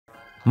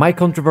My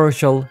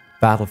controversial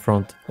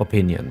Battlefront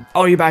opinion.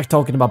 Are you back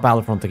talking about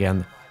Battlefront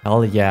again?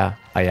 Hell yeah,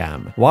 I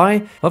am.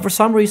 Why? Well, for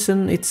some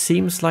reason, it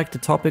seems like the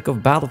topic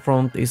of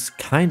Battlefront is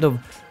kind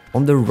of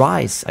on the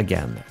rise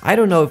again. I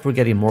don't know if we're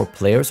getting more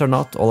players or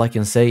not. All I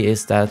can say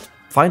is that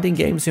finding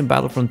games in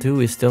Battlefront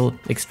 2 is still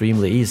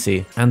extremely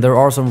easy, and there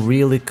are some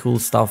really cool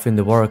stuff in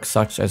the works,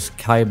 such as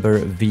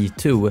Kyber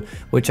V2,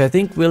 which I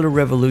think will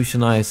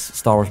revolutionize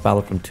Star Wars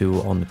Battlefront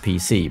 2 on the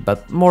PC,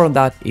 but more on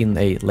that in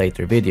a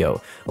later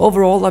video.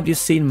 Overall, I've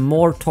just seen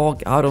more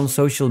talk out on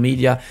social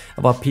media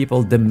about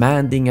people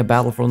demanding a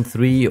Battlefront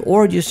 3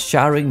 or just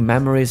sharing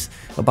memories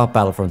about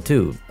Battlefront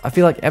 2. I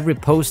feel like every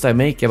post I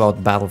make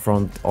about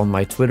Battlefront on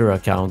my Twitter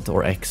account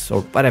or X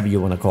or whatever you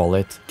want to call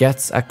it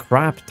gets a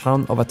crap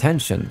ton of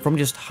attention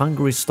from just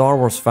hungry Star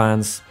Wars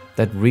fans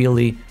that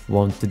really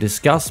want to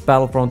discuss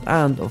Battlefront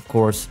and, of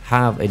course,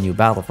 have a new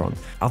Battlefront.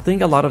 I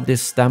think a lot of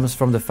this stems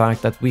from the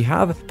fact that we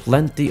have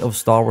plenty of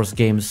Star Wars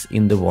games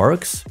in the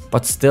works,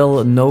 but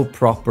still no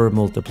proper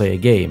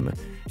multiplayer game.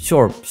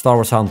 Sure, Star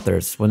Wars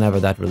Hunters, whenever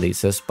that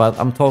releases, but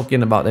I'm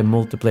talking about a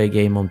multiplayer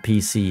game on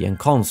PC and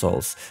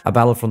consoles. A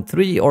Battlefront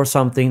 3 or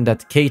something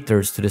that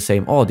caters to the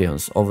same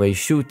audience of a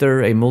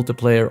shooter, a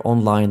multiplayer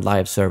online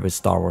live service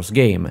Star Wars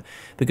game.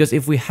 Because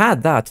if we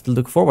had that to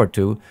look forward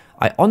to,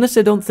 I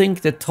honestly don't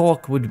think the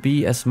talk would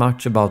be as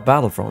much about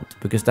Battlefront,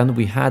 because then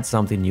we had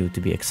something new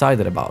to be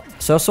excited about.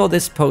 So I saw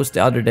this post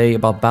the other day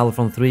about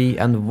Battlefront 3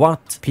 and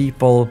what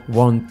people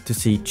want to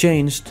see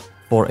changed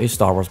for a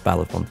Star Wars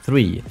Battlefront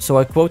 3. So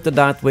I quoted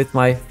that with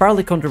my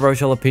fairly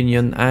controversial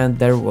opinion, and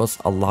there was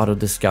a lot of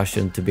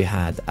discussion to be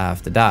had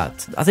after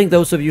that. I think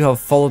those of you who have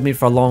followed me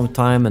for a long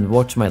time and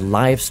watched my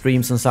live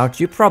streams and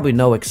such, you probably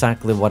know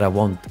exactly what I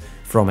want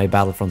from a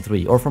Battlefront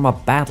 3 or from a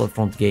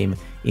Battlefront game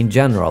in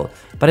general.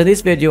 But in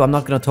this video, I'm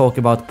not going to talk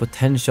about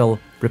potential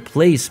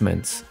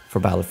replacements for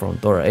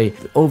Battlefront or a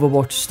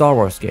Overwatch Star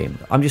Wars game.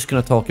 I'm just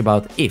going to talk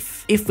about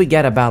if we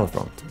get a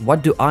Battlefront,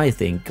 what do I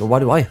think or what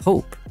do I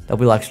hope that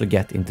we'll actually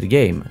get into the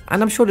game.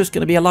 And I'm sure there's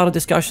going to be a lot of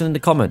discussion in the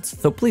comments,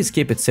 so please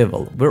keep it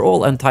civil. We're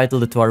all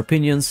entitled to our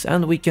opinions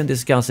and we can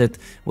discuss it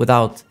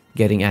without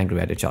getting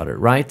angry at each other,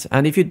 right?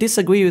 And if you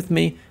disagree with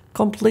me,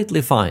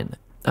 completely fine.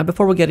 And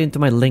before we get into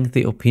my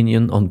lengthy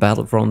opinion on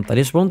Battlefront, I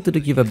just wanted to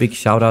give a big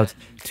shout out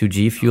to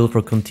GFUEL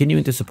for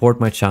continuing to support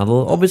my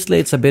channel. Obviously,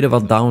 it's a bit of a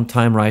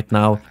downtime right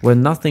now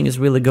when nothing is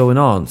really going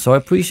on, so I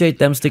appreciate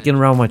them sticking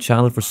around my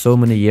channel for so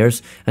many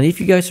years. And if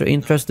you guys are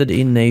interested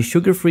in a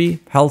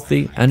sugar-free,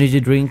 healthy energy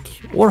drink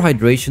or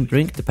hydration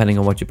drink, depending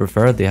on what you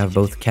prefer, they have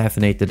both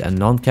caffeinated and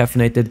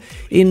non-caffeinated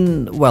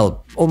in,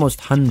 well, almost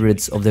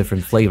hundreds of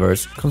different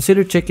flavors.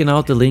 Consider checking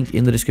out the link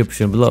in the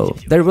description below.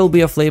 There will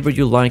be a flavor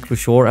you like for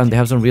sure, and they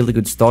have some really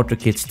good starter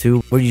kits too,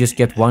 where you just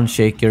get one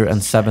shaker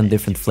and 7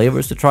 different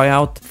flavors to try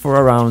out for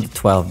around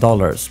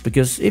 $12.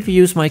 Because if you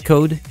use my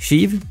code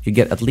SHIV, you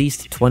get at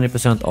least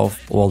 20% off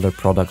all their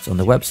products on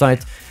the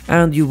website,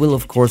 and you will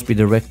of course be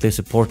directly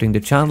supporting the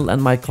channel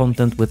and my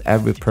content with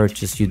every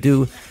purchase you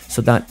do,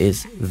 so that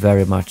is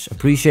very much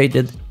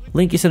appreciated.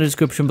 Link is in the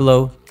description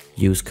below.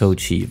 Use code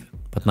SHIV.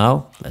 But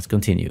now, let's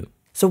continue.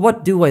 So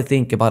what do I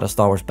think about a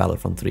Star Wars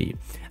Battlefront 3?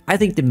 I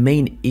think the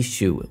main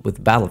issue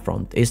with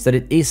Battlefront is that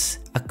it is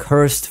a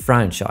cursed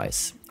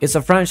franchise. It's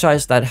a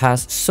franchise that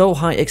has so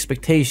high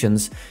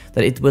expectations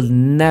that it will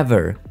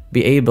never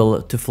be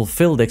able to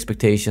fulfill the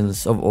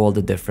expectations of all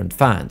the different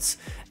fans.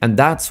 And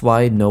that's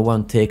why no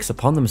one takes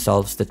upon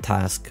themselves the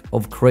task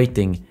of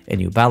creating a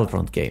new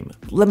Battlefront game.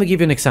 Let me give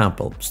you an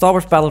example. Star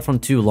Wars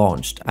Battlefront 2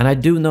 launched, and I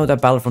do know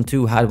that Battlefront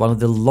 2 had one of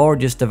the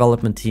largest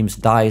development teams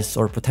DICE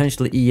or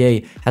potentially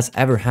EA has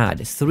ever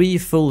had. 3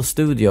 full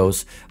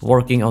studios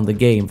working on the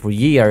game for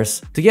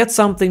years to get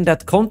something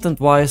that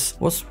content-wise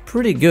was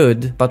pretty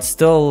good, but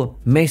still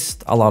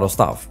missed a lot of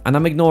stuff. And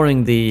I'm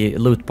ignoring the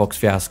loot box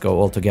fiasco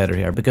altogether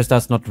here, because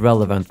that's not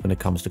relevant when it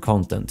comes to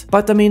content.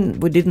 But I mean,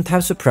 we didn't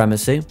have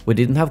Supremacy, we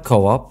didn't have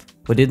co-op,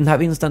 we didn't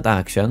have instant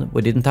action,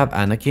 we didn't have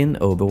Anakin,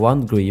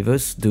 Obi-Wan,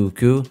 Grievous,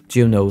 Dooku,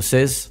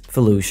 Geonosis,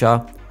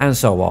 Felucia, and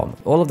so on.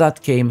 All of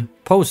that came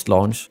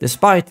post-launch,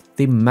 despite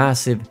the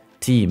massive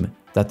team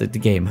that the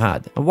game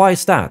had. And why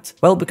is that?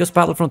 Well, because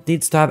Battlefront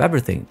needs to have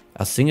everything.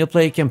 A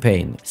single-player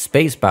campaign,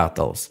 space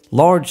battles,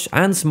 large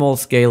and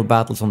small-scale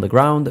battles on the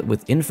ground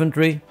with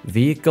infantry,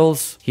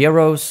 vehicles,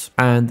 heroes,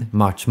 and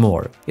much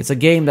more. It's a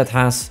game that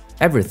has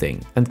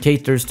everything and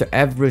caters to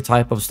every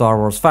type of Star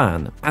Wars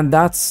fan. And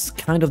that's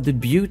kind of the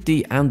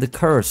beauty and the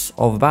curse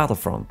of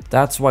Battlefront.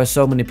 That's why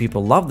so many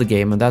people love the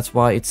game, and that's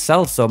why it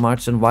sells so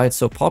much and why it's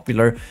so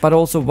popular, but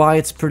also why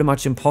it's pretty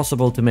much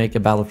impossible to make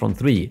a Battlefront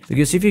 3.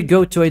 Because if you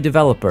go to a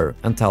developer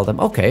and tell them,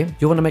 okay,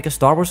 you want to make a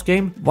Star Wars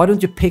game? Why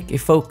don't you pick a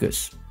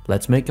focus?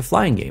 Let's make a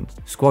flying game.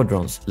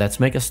 Squadrons. Let's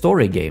make a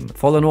story game.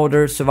 Fallen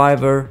Order,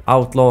 Survivor,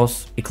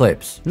 Outlaws,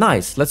 Eclipse.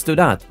 Nice, let's do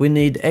that. We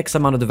need X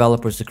amount of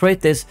developers to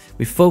create this.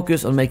 We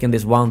focus on making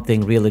this one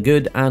thing really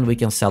good and we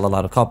can sell a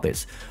lot of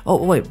copies.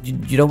 Oh wait,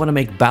 you don't want to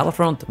make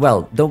Battlefront?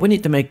 Well, don't we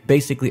need to make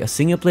basically a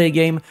single player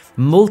game,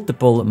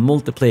 multiple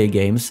multiplayer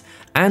games,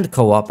 and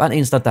co-op and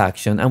instant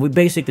action, and we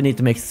basically need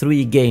to make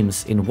 3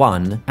 games in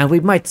one, and we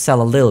might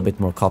sell a little bit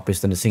more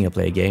copies than the single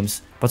player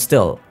games, but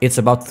still, it's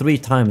about 3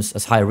 times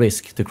as high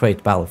risk to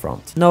create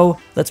Battlefront. No,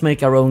 let's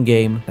make our own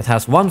game that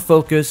has one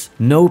focus,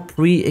 no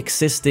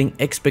pre-existing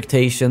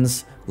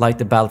expectations like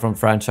the Battlefront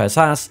franchise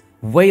has,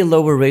 way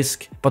lower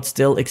risk, but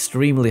still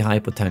extremely high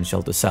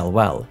potential to sell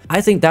well.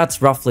 I think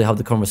that's roughly how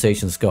the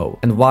conversations go,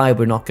 and why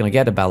we're not gonna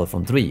get a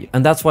Battlefront 3.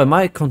 And that's why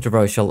my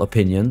controversial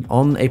opinion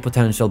on a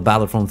potential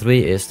Battlefront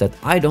 3 is that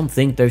I don't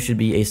think there should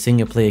be a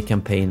single player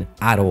campaign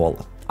at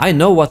all. I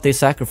know what they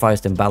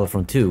sacrificed in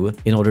Battlefront 2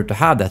 in order to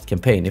have that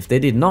campaign. If they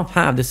did not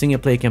have the single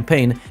player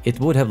campaign, it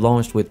would have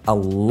launched with a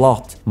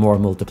lot more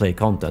multiplayer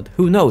content.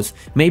 Who knows,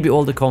 maybe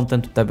all the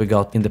content that we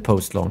got in the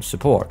post-launch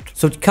support.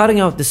 So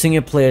cutting out the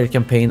single player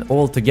campaign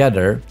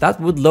altogether,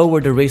 that would lower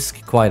the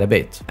risk quite a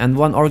bit. And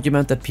one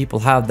argument that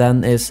people have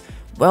then is,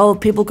 well,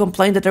 people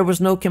complained that there was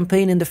no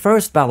campaign in the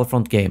first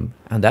Battlefront game.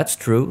 And that's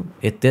true.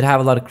 It did have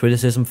a lot of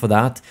criticism for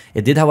that.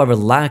 It did, however,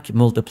 lack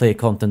multiplayer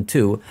content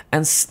too.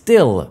 And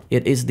still,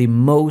 it is the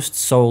most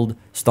sold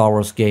Star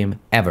Wars game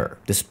ever,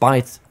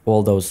 despite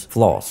all those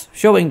flaws,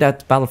 showing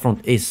that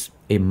Battlefront is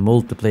a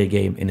multiplayer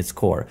game in its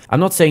core.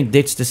 I'm not saying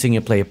ditch the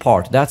single player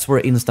part, that's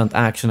where instant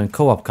action and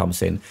co-op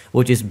comes in,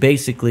 which is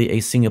basically a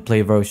single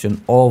player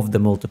version of the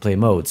multiplayer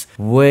modes.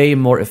 Way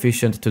more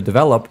efficient to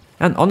develop,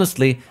 and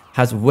honestly,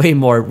 has way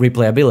more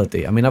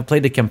replayability. I mean, I've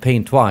played the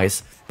campaign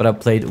twice, but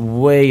I've played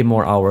way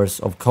more hours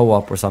of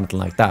co-op or something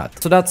like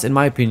that. So that's, in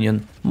my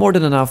opinion, more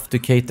than enough to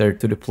cater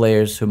to the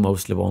players who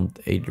mostly want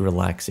a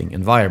relaxing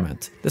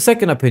environment. The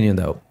second opinion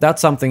though,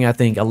 that's something I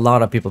think a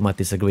lot of people might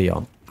disagree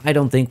on. I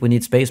don't think we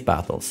need space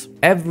battles.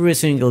 Every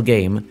single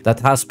game that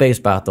has space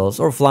battles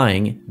or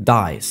flying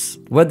dies.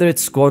 Whether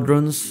it's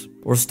squadrons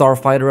or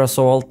Starfighter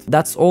Assault,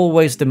 that's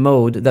always the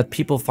mode that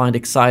people find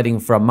exciting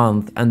for a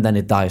month and then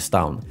it dies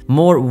down.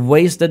 More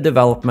wasted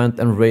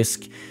development and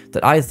risk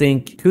that I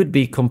think could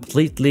be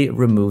completely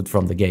removed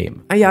from the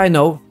game. And yeah, I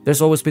know,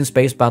 there's always been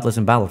space battles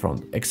in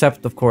Battlefront,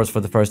 except of course for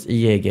the first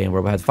EA game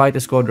where we had Fighter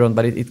Squadron,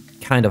 but it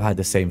kind of had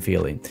the same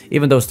feeling.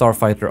 Even though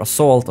Starfighter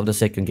Assault of the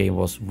second game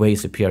was way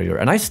superior,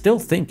 and I still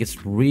think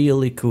it's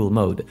really cool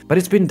mode. But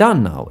it's been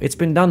done now, it's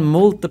been done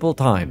multiple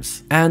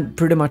times, and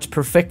pretty much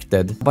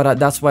perfected, but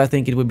that's why I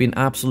think it would be an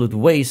absolute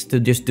waste to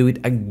just do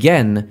it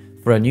again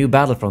for a new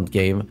Battlefront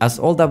game, as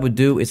all that would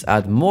do is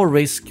add more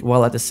risk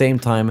while at the same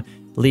time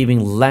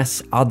leaving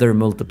less other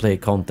multiplayer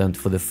content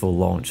for the full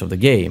launch of the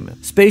game.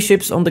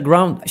 Spaceships on the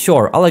ground,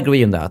 sure, I'll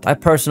agree on that. I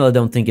personally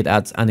don't think it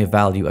adds any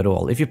value at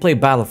all. If you play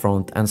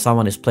Battlefront and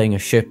someone is playing a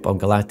ship on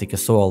Galactic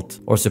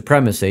Assault or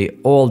Supremacy,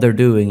 all they're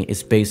doing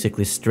is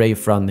basically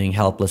strafe running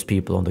helpless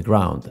people on the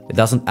ground. It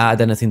doesn't add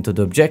anything to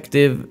the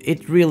objective,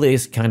 it really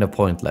is kind of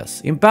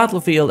pointless. In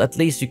Battlefield, at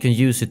least you can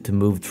use it to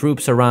move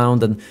troops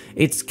around and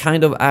it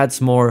kind of adds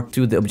more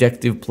to the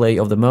objective play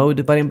of the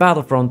mode, but in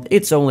Battlefront,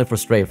 it's only for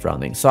strafe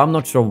running, so I'm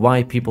not sure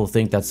why people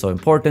think that's so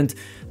important,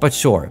 but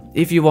sure,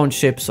 if you want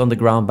ships on the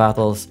ground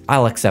battles,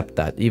 I'll accept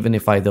that, even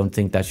if I don't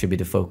think that should be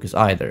the focus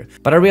either.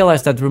 But I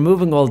realized that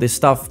removing all this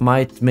stuff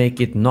might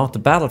make it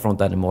not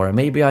Battlefront anymore, and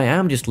maybe I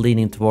am just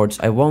leaning towards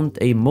I want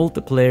a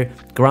multiplayer,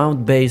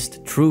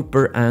 ground-based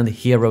trooper and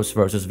heroes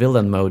versus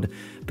villain mode,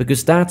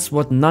 because that's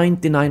what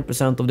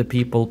 99% of the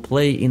people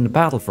play in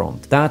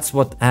Battlefront. That's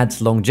what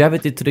adds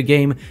longevity to the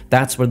game,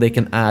 that's where they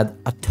can add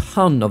a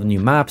ton of new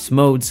maps,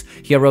 modes,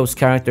 heroes,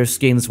 characters,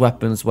 skins,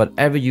 weapons,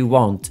 whatever you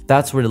want.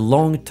 That's where the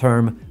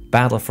long-term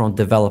Battlefront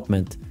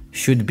development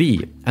should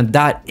be. And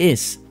that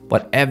is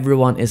what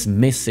everyone is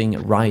missing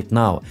right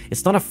now.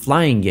 It's not a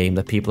flying game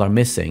that people are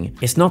missing.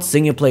 It's not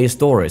single player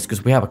stories,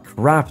 because we have a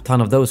crap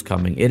ton of those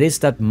coming. It is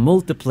that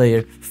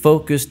multiplayer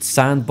focused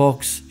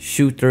sandbox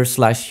shooter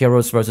slash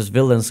heroes versus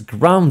villains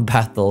ground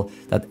battle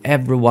that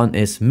everyone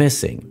is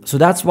missing. So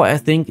that's why I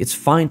think it's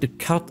fine to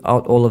cut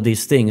out all of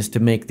these things to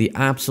make the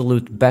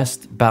absolute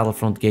best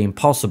Battlefront game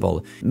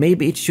possible.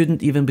 Maybe it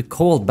shouldn't even be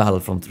called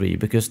Battlefront 3,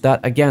 because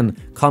that again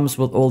comes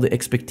with all the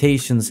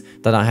expectations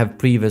that I have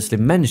previously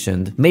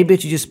mentioned. Maybe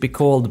it should just be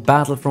called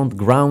Battlefront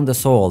Ground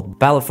Assault,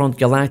 Battlefront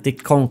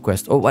Galactic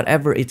Conquest, or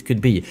whatever it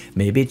could be.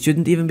 Maybe it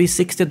shouldn't even be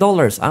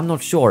 $60, I'm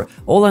not sure.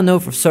 All I know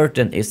for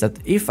certain is that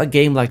if a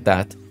game like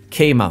that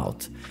came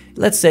out,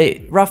 let's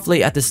say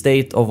roughly at the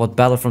state of what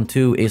Battlefront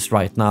 2 is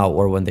right now,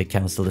 or when they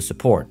cancel the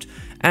support,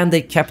 and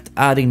they kept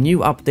adding new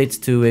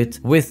updates to it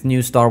with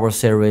new Star Wars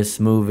series,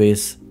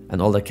 movies,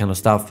 and all that kind of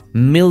stuff,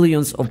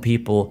 millions of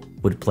people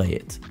would play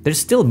it. There's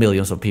still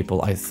millions of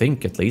people, I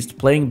think at least,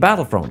 playing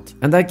Battlefront,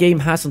 and that game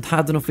hasn't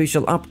had an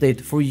official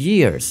update for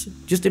years.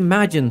 Just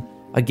imagine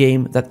a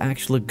game that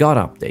actually got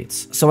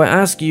updates. So I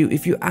ask you,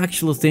 if you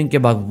actually think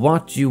about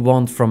what you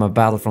want from a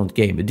Battlefront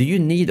game, do you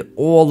need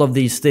all of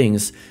these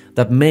things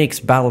that makes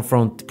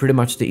Battlefront pretty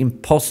much the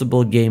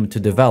impossible game to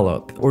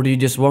develop? Or do you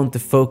just want the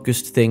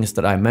focused things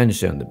that I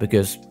mentioned?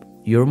 Because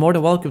you're more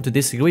than welcome to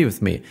disagree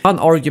with me. One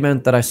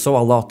argument that I saw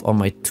a lot on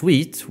my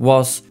tweet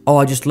was, oh,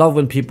 I just love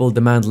when people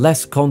demand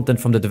less content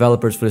from the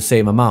developers for the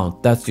same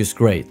amount. That's just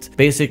great.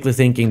 Basically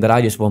thinking that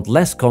I just want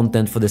less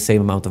content for the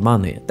same amount of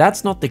money.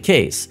 That's not the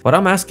case. What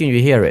I'm asking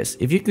you here is,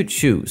 if you could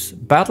choose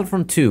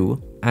Battlefront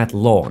 2 at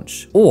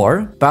launch,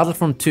 or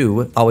Battlefront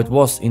 2 how it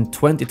was in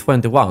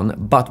 2021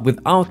 but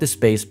without the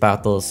space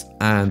battles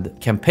and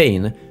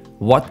campaign,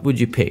 what would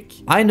you pick?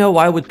 I know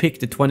I would pick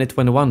the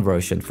 2021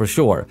 version for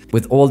sure,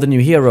 with all the new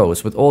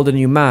heroes, with all the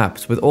new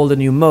maps, with all the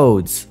new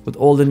modes, with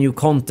all the new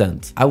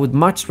content. I would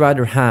much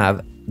rather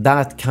have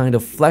that kind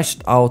of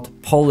fleshed out,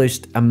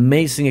 polished,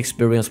 amazing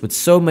experience with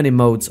so many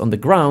modes on the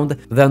ground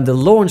than the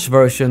launch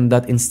version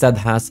that instead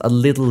has a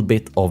little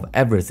bit of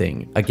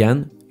everything.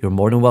 Again, you're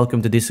more than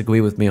welcome to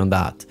disagree with me on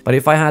that. But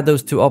if I had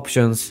those two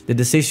options, the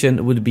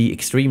decision would be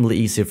extremely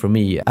easy for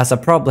me, as I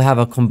probably have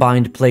a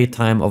combined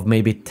playtime of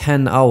maybe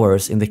 10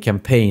 hours in the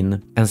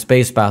campaign and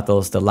space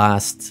battles the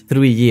last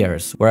 3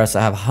 years, whereas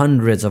I have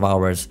hundreds of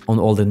hours on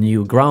all the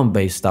new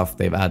ground-based stuff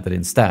they've added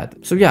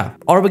instead. So yeah,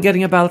 are we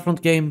getting a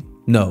Battlefront game?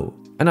 No.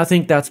 And I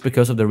think that's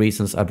because of the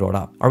reasons I brought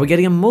up. Are we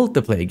getting a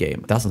multiplayer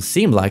game? Doesn't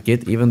seem like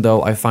it, even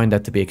though I find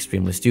that to be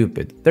extremely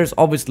stupid. There's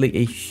obviously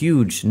a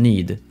huge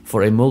need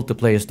for a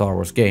multiplayer Star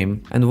Wars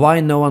game, and why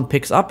no one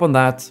picks up on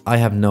that, I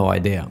have no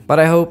idea. But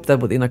I hope that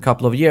within a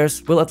couple of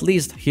years, we'll at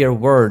least hear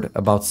word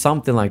about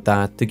something like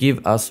that to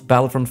give us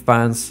Battlefront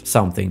fans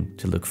something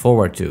to look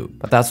forward to.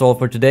 But that's all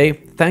for today.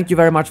 Thank you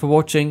very much for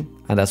watching,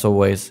 and as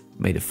always,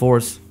 may the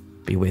Force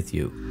be with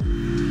you.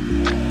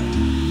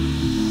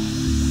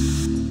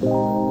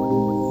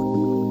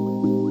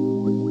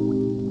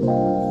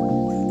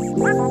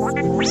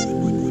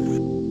 What?